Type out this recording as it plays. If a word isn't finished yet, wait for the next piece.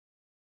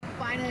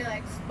finally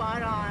like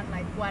spot on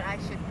like what I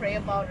should pray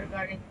about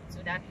regarding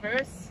to that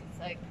verse. It's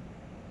like,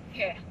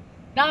 okay,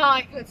 now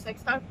I could like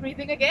start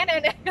breathing again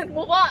and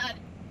move on.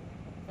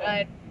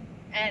 Right?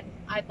 And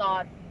I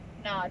thought,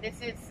 no,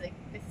 this is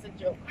a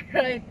joke,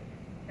 right?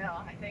 No,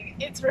 I think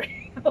it's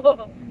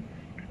real.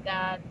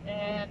 That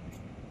and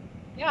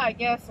yeah, I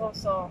guess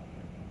also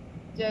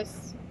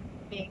just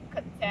being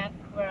content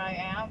where I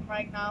am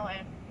right now,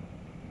 and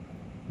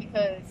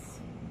because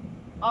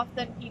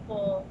often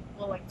people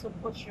will like to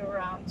push you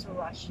around to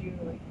rush you,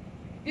 like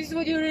this is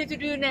what you need to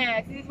do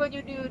next, this is what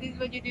you do, this is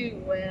what you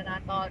do. And I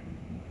thought,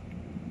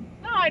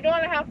 no, I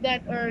don't have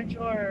that urge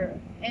or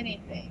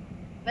anything.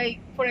 Like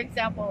for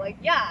example, like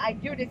yeah, I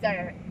do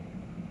desire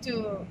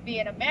to be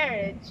in a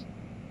marriage,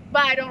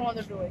 but I don't want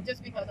to do it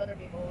just because other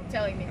people are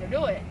telling me to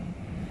do it,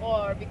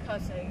 or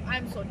because like,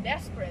 I'm so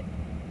desperate.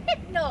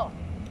 Heck no.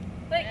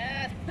 Like,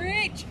 Yes,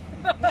 preach.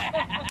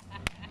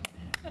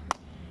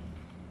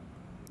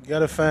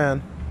 Got a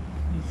fan.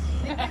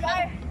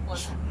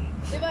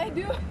 if I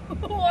do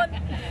want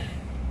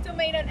to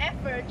make an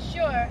effort,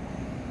 sure.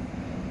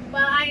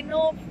 But I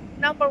know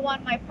number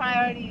one, my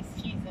priority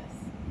is Jesus.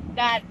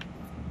 That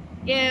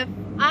if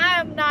I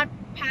am not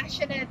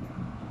passionate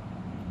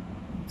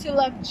to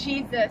love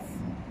Jesus,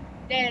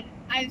 then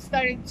I'm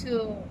starting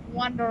to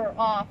wander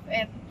off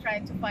and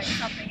trying to find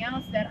something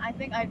else that I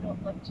think I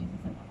don't love Jesus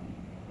enough.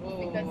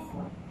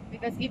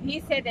 Because if he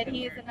said that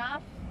he is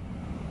enough,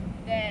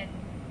 then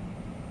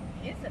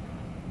he is enough.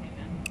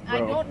 I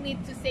Bro. don't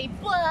need to say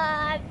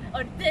blood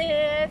or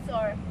this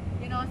or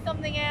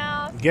something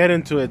else. Get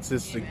into it,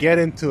 sister. Get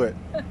into it.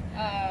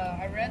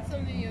 I read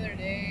something the other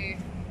day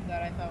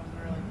that I thought was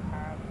really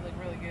powerful, like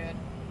really good.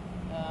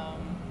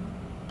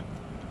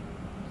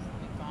 Just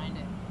let me find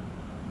it.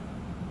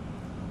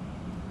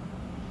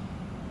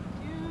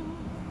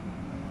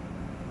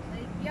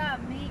 Like, yeah,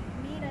 make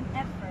an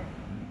effort.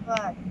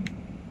 But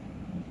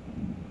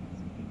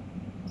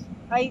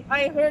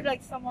I heard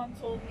like someone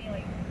told me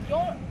like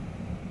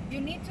you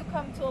need to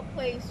come to a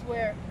place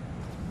where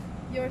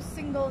your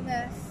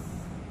singleness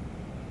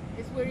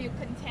is where you're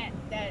content,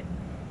 that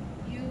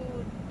you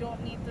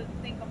don't need to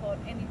think about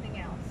anything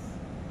else.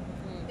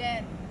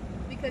 Then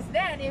because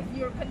then if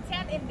you're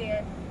content in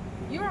there,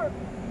 you're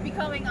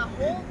becoming a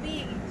whole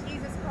being in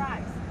Jesus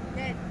Christ.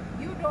 That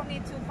you don't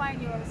need to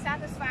find your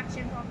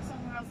satisfaction from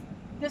somewhere else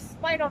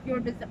despite of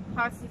your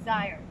heart's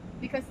desire,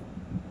 because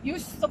you're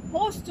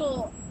supposed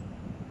to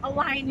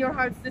align your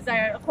heart's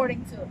desire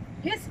according to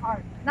his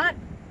heart, not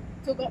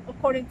to go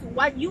according to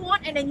what you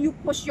want, and then you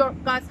push your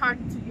God's heart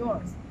into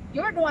yours.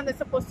 You're the one that's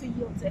supposed to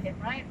yield to him,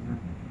 right?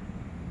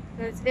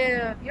 Because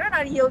if you're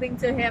not yielding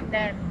to him,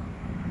 then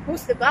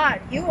who's the God?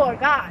 You or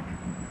God?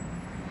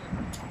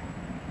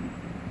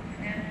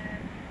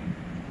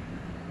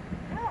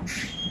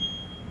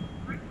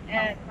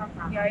 And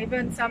yeah,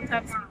 even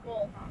sometimes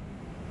people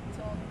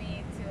told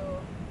me to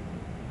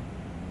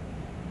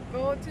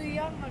go to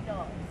young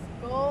adults,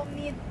 go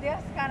meet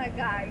this kind of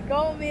guy,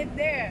 go meet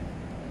there.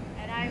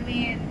 And I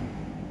mean,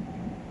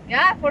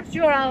 yeah, for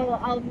sure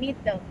I'll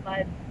meet them,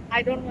 but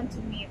I don't want to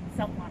meet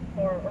someone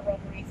for a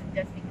wrong reason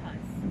just because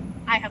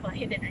I have a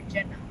hidden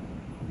agenda,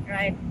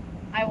 right?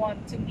 I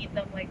want to meet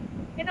them like,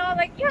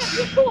 like, yeah,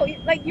 you're cool,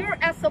 like you're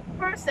as a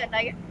person,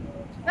 like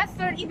let's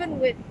start even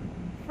with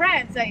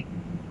friends, like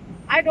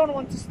I don't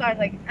want to start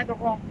like at the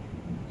wrong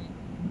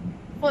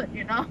foot,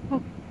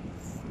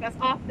 because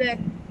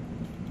often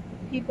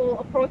people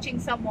approaching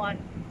someone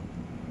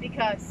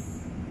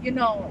because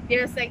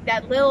there's like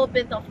that little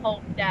bit of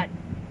hope that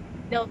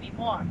there'll be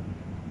more.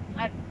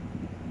 And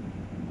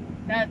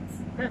that's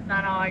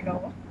not how I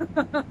go.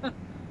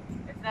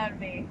 It's not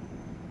me.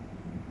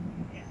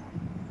 Yeah.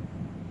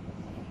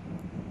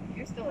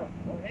 You're still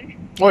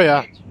recording. Oh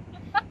yeah.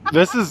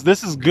 This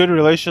is good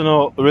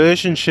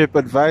relationship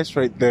advice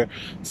right there.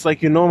 It's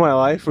like my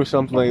life or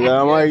something like that.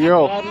 I'm like,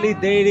 yo, Godly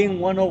dating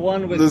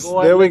 101 with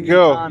there we Gordon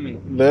go. and Tommy.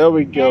 There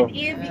we go.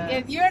 And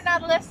if you're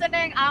not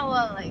listening, I will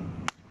like.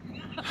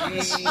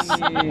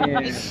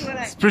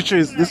 This preacher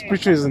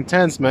is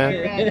intense,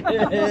 man.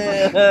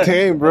 I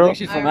Damn, bro. think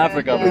she's from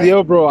Africa, bro.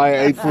 Yo, bro,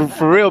 I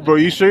for real, bro.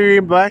 You sure you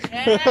ain't black?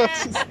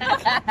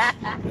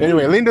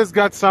 Anyway, Linda's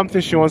got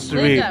something she wants to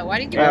Linda, read. why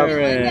didn't you give me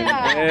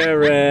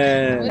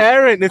Linda?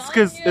 Aaron, it's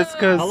cause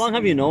How long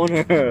have you known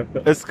her?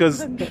 it's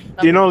cause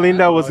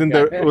Linda was in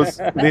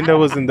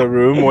the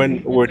room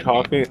when we're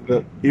talking.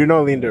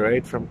 Linda,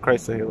 right, from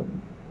Christ the Healer.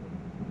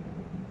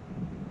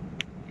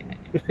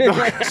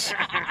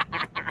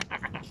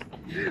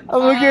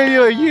 I'm looking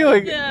at you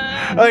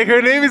like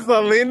her name is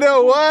not Linda.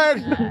 What?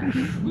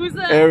 Who's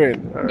that?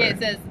 Aaron. Okay, it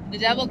says the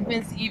devil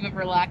convinced Eve of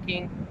her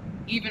lacking,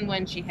 even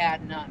when she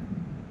had none.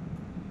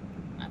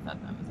 I thought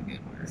that was a good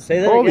word. Say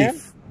that Holy again.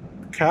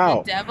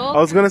 cow! The devil I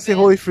was gonna say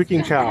holy convinced-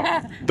 freaking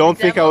cow. Don't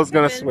The think I devil was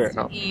gonna convinced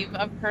swear. No. Eve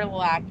of her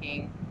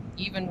lacking,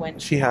 even when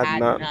She she had had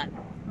none. none.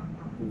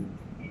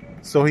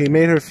 So he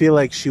made her feel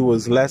like she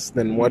was less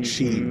than what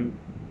she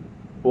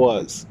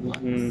was,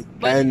 Mhm.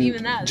 But and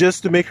even that,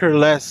 just to make her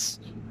less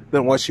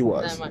than what she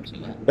was. that much she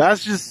was.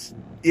 That's just,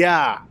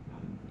 yeah.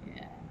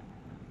 Yeah.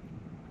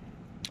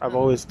 I've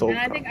always told And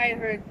I God. think I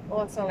heard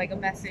also like a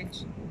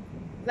message,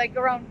 like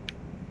around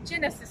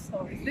Genesis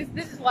stories.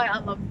 This is why I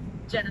love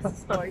Genesis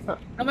stories.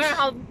 No matter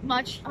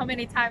how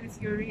many times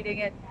you're reading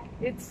it,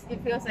 it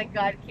feels like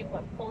God keeps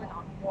on pulling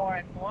on more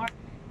and more.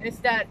 Is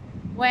that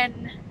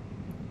when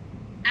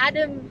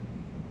Adam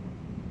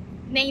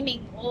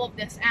naming all of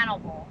these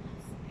animals,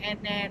 and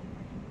then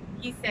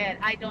he said,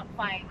 "I don't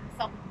find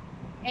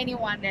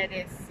anyone that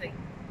is like,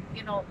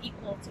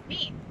 equal to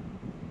me,"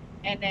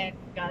 and then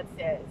God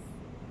says,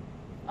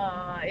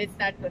 "It's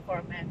not good for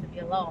a man to be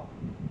alone,"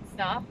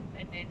 stuff,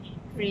 and then he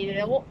created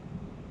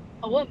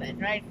a woman,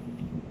 right?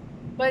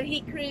 But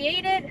he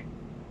created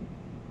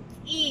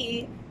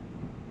Eve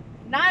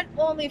not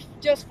only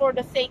just for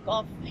the sake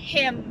of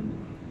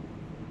him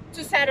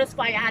to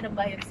satisfy Adam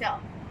by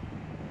himself,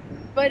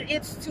 but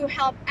it's to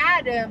help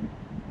Adam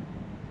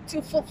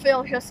to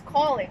fulfill his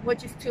calling,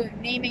 which is to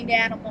naming the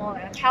animal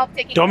and help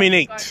taking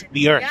Dominate care of the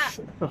the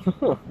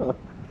garden. earth.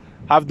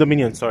 Have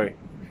dominion, sorry.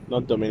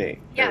 Not dominate.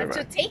 Yeah, Never to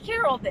mind. take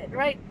care of it,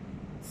 right?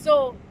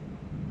 So,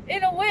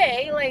 in a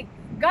way, like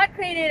God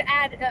created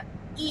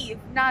Eve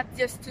not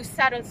just to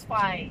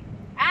satisfy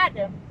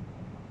Adam.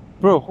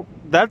 Bro,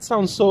 that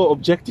sounds so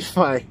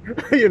objectifying.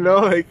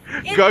 Like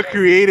It God is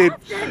created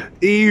often-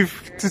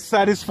 Eve to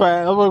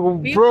satisfy. I'm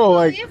like, People bro,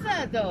 like believe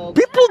that though.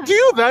 people Yeah.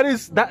 do. That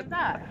is Look that. at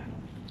that.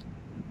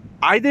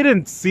 I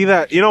didn't see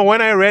that.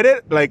 When I read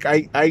it, like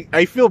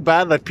I feel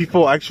bad that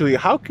people actually.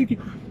 How could you?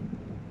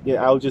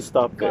 Yeah, I'll just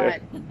stop there.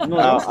 God. No,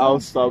 I'll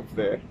stop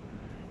there.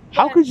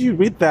 How But- could you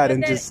read that But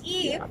and then just?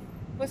 Eve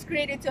was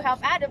created to help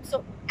Adam.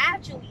 So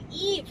actually,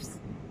 Eve's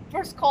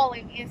first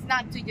calling is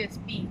not to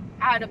just be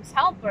Adam's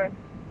helper,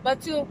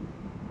 but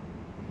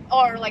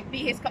or like be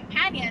his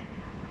companion,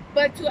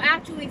 but to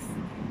actually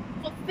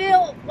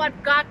fulfill what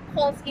God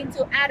calls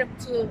into Adam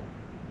to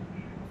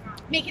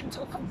make him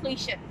to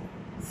completion.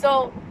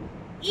 So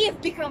Eve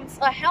becomes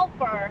a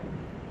helper,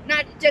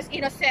 not just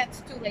in a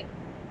sense to like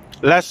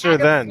Lesser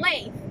Adam's than.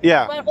 slave,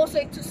 Yeah. but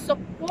also to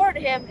support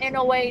him in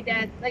a way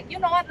that, like, you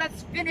know what,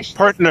 let's finish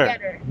Partner. this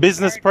together.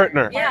 Business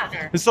partner. Yeah.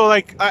 Partner. And so,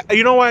 like,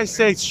 you know why I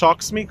say it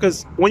shocks me?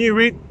 Because when you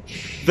read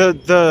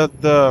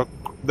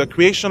the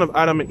creation of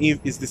Adam and Eve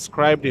is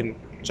described in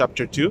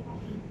chapter 2,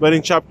 but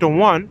in chapter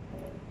 1,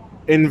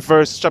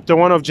 chapter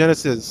 1 of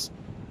Genesis,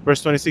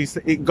 verse 26,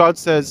 God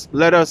says,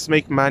 "Let us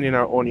make man in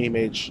our own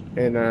image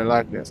and our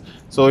likeness."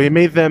 So He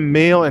made them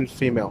male and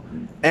female,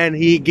 and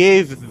He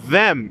gave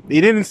them.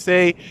 He didn't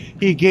say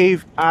He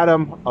gave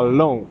Adam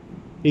alone.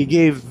 He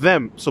gave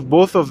them, so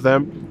both of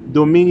them,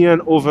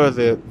 dominion over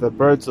the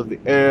birds of the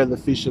air, the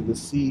fish of the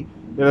sea.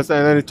 You understand?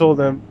 And then He told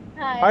them,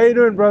 "How you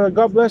doing, brother?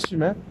 God bless you,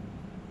 man."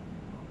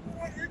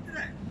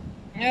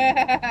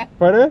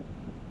 Pardon?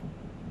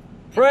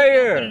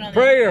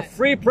 Prayer,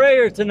 free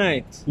prayer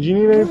tonight. Did you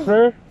need any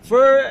prayer?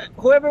 For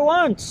whoever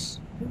wants.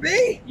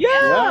 Me?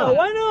 Yeah,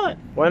 why not?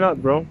 Why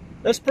not, bro?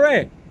 Let's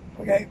pray.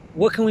 Okay.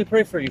 What can we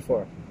pray for you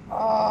for?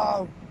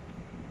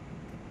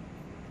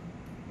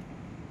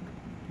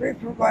 Pray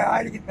for my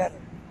eye to get better.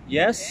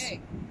 Yes?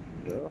 Okay.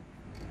 Yeah.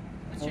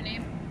 What's your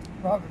name?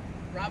 Robert.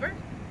 Robert?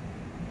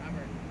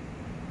 Robert.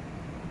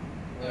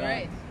 All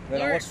right. But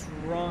Lord. what's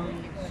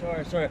wrong?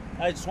 Sorry.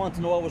 I just want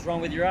to know what was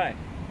wrong with your eye.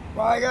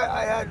 Well, I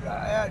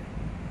had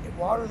it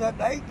water that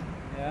night.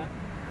 Yeah?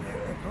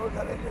 It closed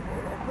that I didn't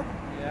open.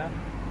 Yeah?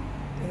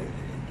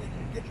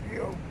 It gets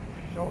real.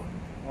 So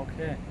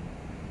Okay.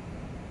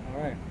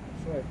 All right.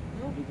 Sorry.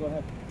 No. You go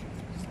ahead.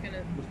 Just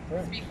gonna Just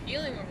pray. speak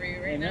healing over you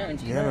right Amen. now in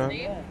Jesus' Yeah.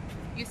 name.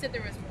 You said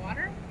there was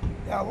water?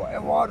 yeah,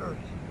 it water.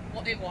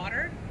 Well, it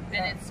watered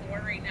Yeah. and it's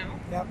sore right now.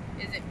 Yep.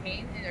 Is it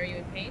pain? Are you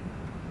in pain?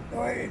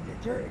 No, it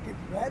gets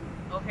red.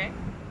 Okay.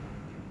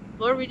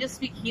 Lord, we just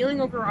speak healing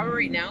over Robert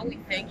right now. We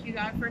thank you,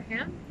 God, for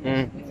him.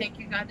 Mm. We thank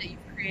you, God, that you've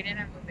created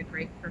him with a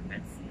great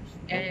purpose.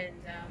 And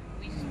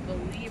we just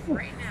believe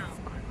right now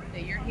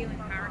that your healing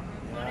power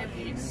comes on him.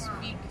 We just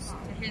speak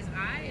to his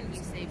eye and we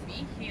say,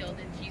 be healed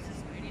in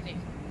Jesus' mighty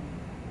name.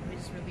 We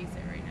just release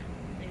it right now.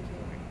 Thank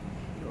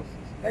you, Lord.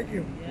 Thank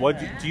you. What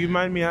do you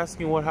mind me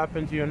asking? What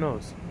happened to your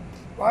nose?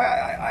 Well,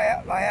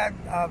 I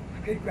had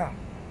skin graft.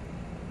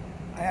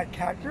 I had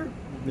cancer.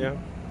 Yeah.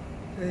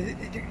 So they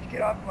took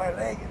skin off my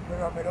leg and put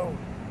it on my nose.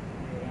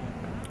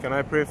 Can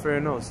I pray for your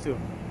nose too?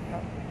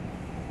 Yeah.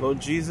 Lord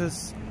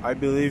Jesus, I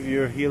believe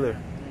you're a healer.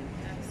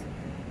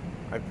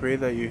 I pray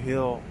that you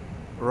heal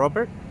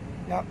Robert.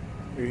 Yep.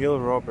 You heal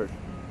Robert.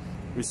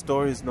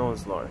 Restore his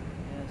nose, Lord.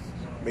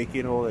 Make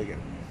it whole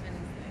again.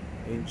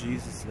 In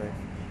Jesus' name.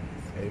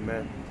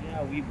 Amen.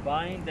 Yeah, we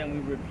bind and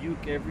we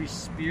rebuke every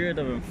spirit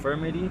of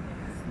infirmity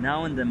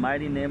now in the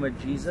mighty name of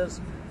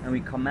Jesus, and we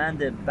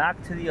command it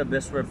back to the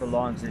abyss where it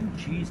belongs in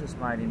Jesus'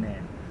 mighty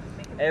name.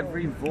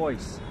 Every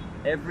voice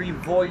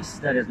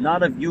that is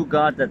not of you,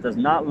 God, that does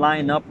not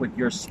line up with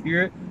your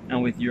spirit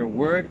and with your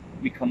word,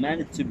 we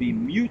command it to be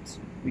mute.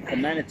 We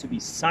command it to be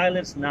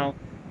silenced now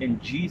in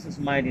Jesus'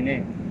 mighty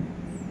name.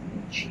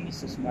 In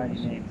Jesus' mighty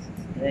name.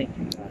 Thank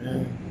you,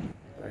 God.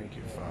 Thank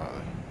you,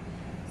 Father.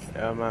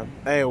 Yeah, man.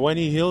 Hey, when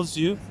he heals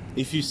you,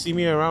 if you see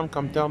me around,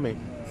 come tell me.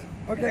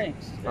 Okay.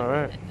 Thanks. All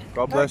right.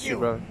 God bless you, you.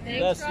 brother. Thanks,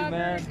 Bless you, Robert.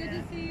 man. Good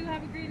to see you.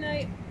 Have a great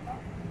night.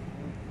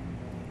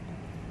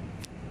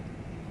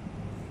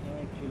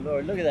 Thank you,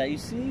 Lord. Look at that. You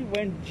see,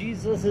 when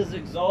Jesus is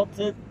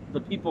exalted,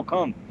 the people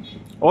come.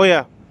 Oh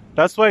yeah,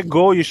 that's why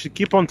go. You should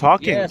keep on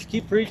talking. Yes,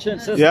 keep preaching,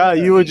 sister. Yeah,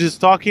 you were just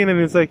talking, and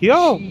it's like,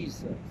 yo,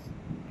 Jesus.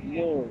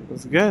 Lord.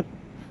 that's good.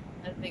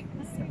 I think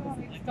let's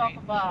talk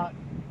about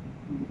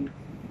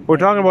We're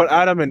talking about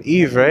Adam and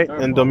Eve, right?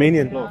 And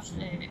dominion. Close.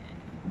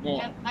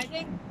 Yeah. and I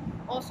think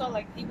also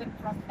like even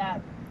from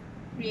that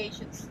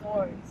creation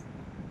stories,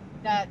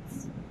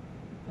 that's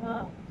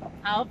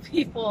how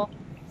people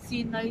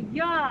see like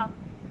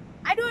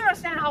I don't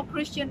understand how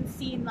Christians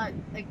see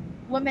like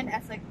women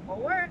as like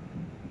lower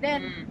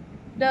than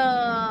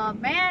the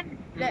man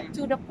that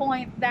to the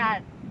point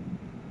that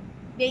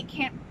they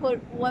can't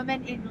put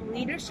women in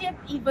leadership,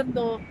 even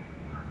though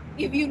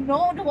if you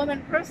know the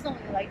woman personally,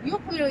 like you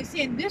clearly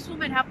seeing this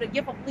woman have the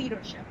gift of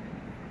leadership.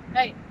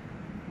 Like,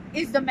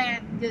 is the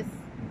man just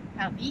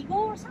have ego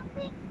or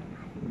something?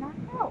 I do not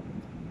know.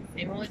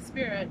 Same Holy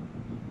Spirit.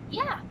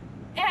 Yeah,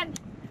 and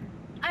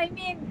I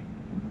mean,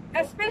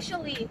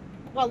 especially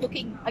while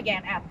looking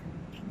again at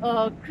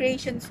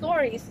creation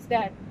stories, is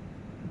that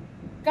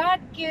God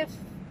gives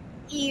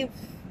Eve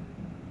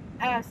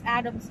as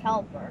Adam's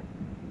helper,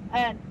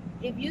 and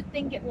if you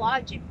think it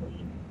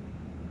logically,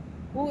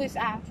 who is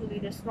actually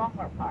the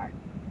stronger part?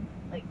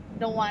 Like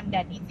the one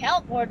that needs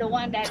help or the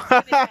one that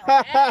needs help?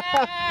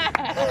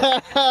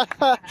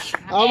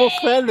 I'm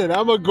offended.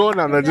 I'm a go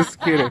now. No, just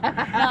kidding.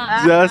 No,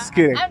 Just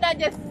kidding. I'm not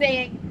just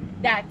saying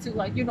that to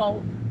like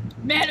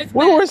man is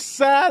We bad. were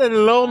sad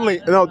and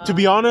lonely. No, to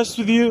be honest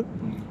with you,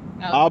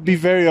 I'll be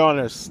very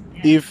honest.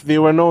 If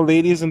there were no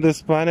ladies in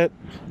this planet,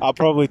 I'll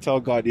probably tell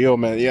God, yo,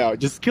 man,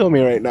 just kill me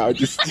right now.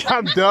 Just,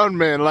 I'm done,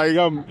 man. Like,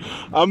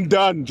 I'm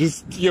done.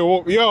 Just, yo,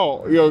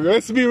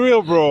 let's be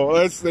real, bro.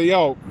 Let's,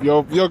 yo,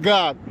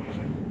 God,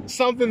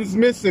 something's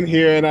missing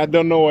here, and I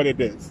don't know what it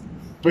is.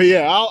 But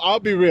yeah, I'll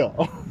be real.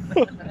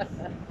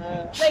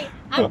 Like,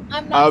 I'm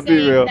not I'll be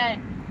saying real. that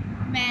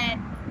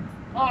man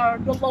or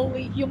the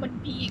lowly human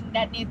being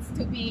that needs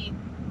to be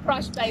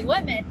crushed by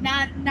women.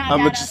 Not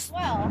I'ma that just as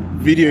well.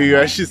 Video you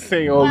actually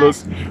saying all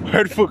those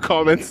hurtful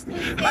comments. To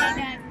say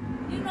that,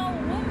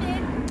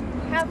 women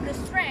have the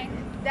strength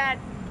that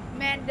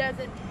man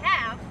doesn't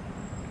have,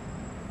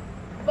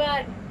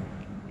 but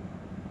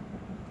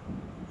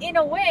in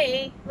a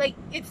way, like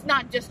it's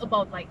not just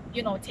about like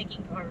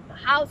taking care of the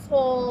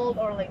household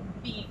or like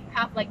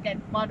have like that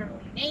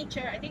motherly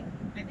nature. I think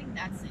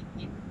that's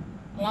in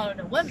a lot of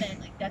the women,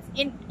 like that's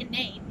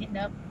innate in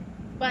them.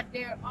 But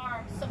there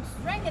are some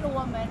strength in a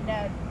woman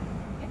that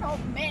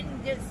men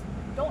just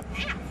don't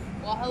have.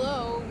 Well,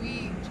 hello.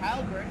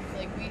 Childbirth,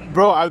 like we.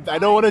 Bro, I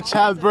don't want a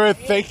childbirth.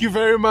 Thank you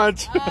very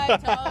much.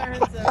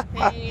 Tolerance of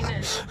pain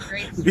and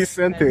great.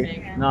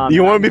 Vicente. No,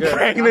 You I'm wanna be good.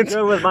 pregnant? I'm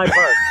good with my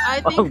part.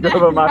 I think I'm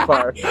good with my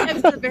part.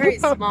 it's a very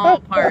small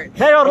part.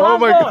 Hey, Orlando! Oh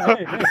my God.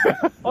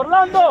 Hey,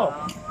 Orlando!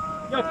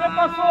 ¿Qué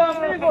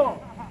pasó,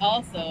 amigo?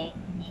 Also,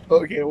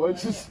 Okay,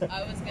 what's this?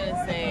 I was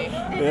gonna say,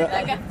 Yeah.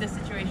 like if the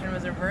situation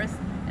was reversed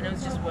and it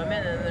was just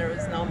women and there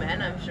was no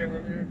men, I'm sure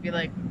women would be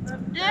like,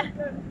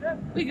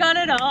 we got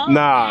it all.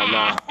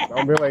 Nah.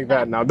 Don't be like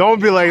that now.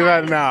 Don't be like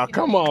that now.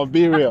 Come on,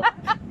 be real.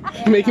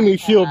 Making me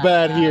feel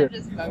bad here. I'm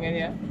just bugging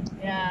you.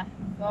 Yeah.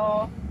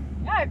 So,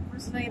 I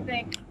personally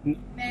think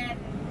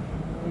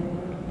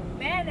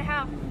men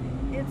have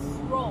its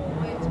role,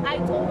 which I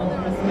totally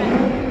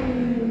respect.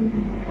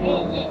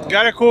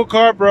 Got a cool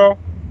car, bro.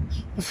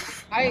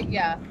 I agree.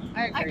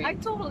 I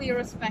totally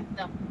respect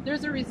them.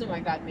 There's a reason why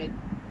God made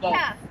both.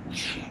 Yeah.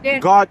 They're-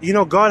 God,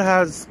 God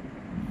has.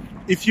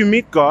 If you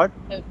meet God,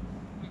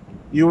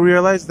 you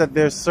realize that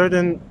there's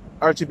certain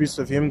attributes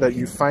of Him that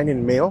you find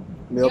in male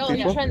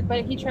people.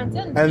 But he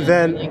transcends. And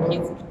then- like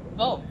he's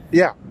both.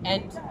 Yeah,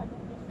 And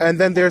and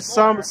then there's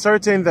some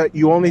certain that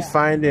you only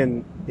find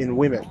in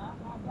women.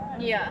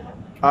 Yeah.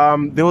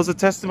 There was a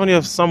testimony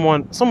of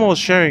someone was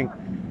sharing.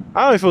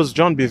 I don't know if it was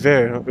John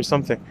Bevere or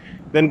something.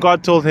 Then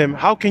God told him,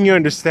 "How can you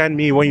understand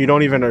me when you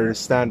don't even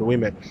understand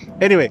women?"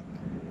 Anyway,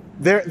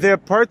 there are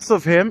parts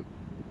of him.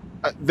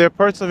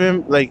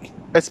 Like,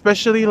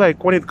 especially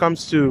like when it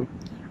comes to,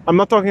 I'm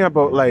not talking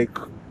about like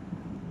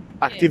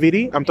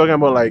activity. I'm talking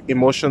about like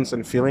emotions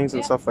and feelings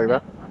and stuff like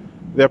that.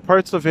 There are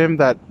parts of him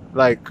that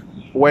like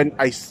when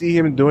I see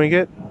him doing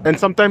it, and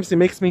sometimes he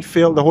makes me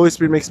feel. The Holy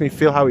Spirit makes me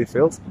feel how he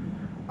feels.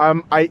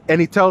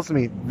 And he tells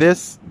me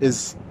this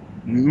is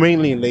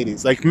mainly in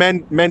ladies. Like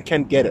men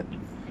can't get it.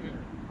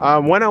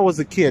 When I was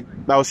a kid,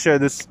 I'll share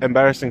this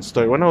embarrassing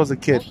story. When I was a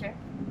kid, Okay.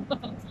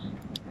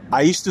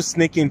 I used to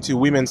sneak into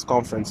women's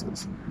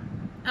conferences.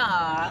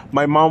 Ah.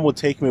 My mom would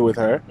take me with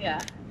her. Yeah.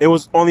 It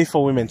was only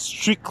for women,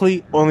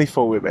 strictly only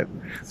for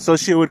women. So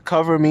she would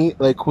cover me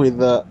like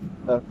with a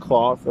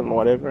cloth and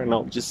whatever, and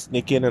I'll just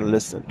sneak in and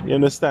listen. You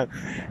understand?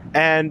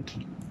 And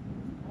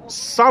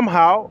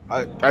somehow,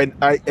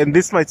 I and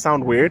this might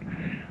sound weird,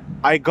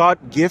 I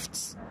got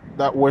gifts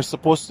that we're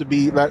supposed to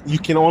be, that you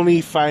can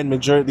only find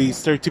majority,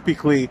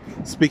 stereotypically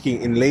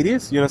speaking, in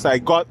ladies. You know, so I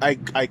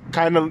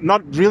kind of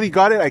not really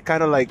got it. I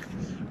kind of like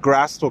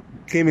grasped or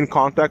came in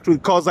contact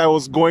with, because I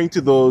was going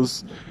to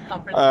those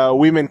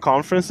women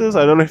conferences.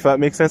 I don't know if that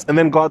makes sense. And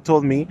then God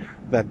told me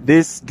that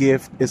this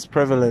gift is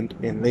prevalent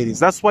in ladies.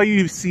 That's why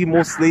you see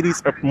most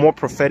ladies are more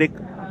prophetic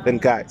than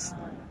guys.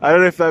 I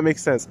don't know if that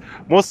makes sense.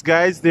 Most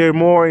guys, they're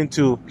more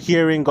into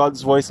hearing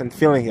God's voice and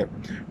feeling Him.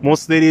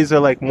 Most ladies are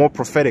like more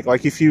prophetic.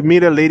 Like if you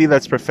meet a lady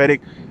that's prophetic,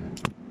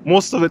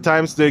 most of the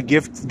times their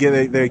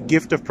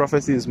gift of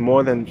prophecy is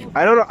more than,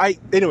 I don't know.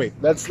 Anyway,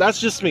 that's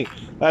just me.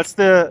 That's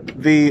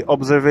the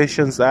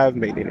observations I've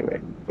made anyway.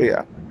 But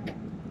yeah.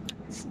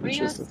 When are you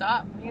gonna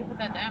stop? When are you gonna put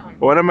that down?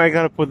 When am I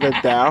gonna put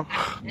that down?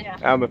 Yeah.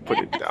 I'm gonna put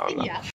it down now. Yeah.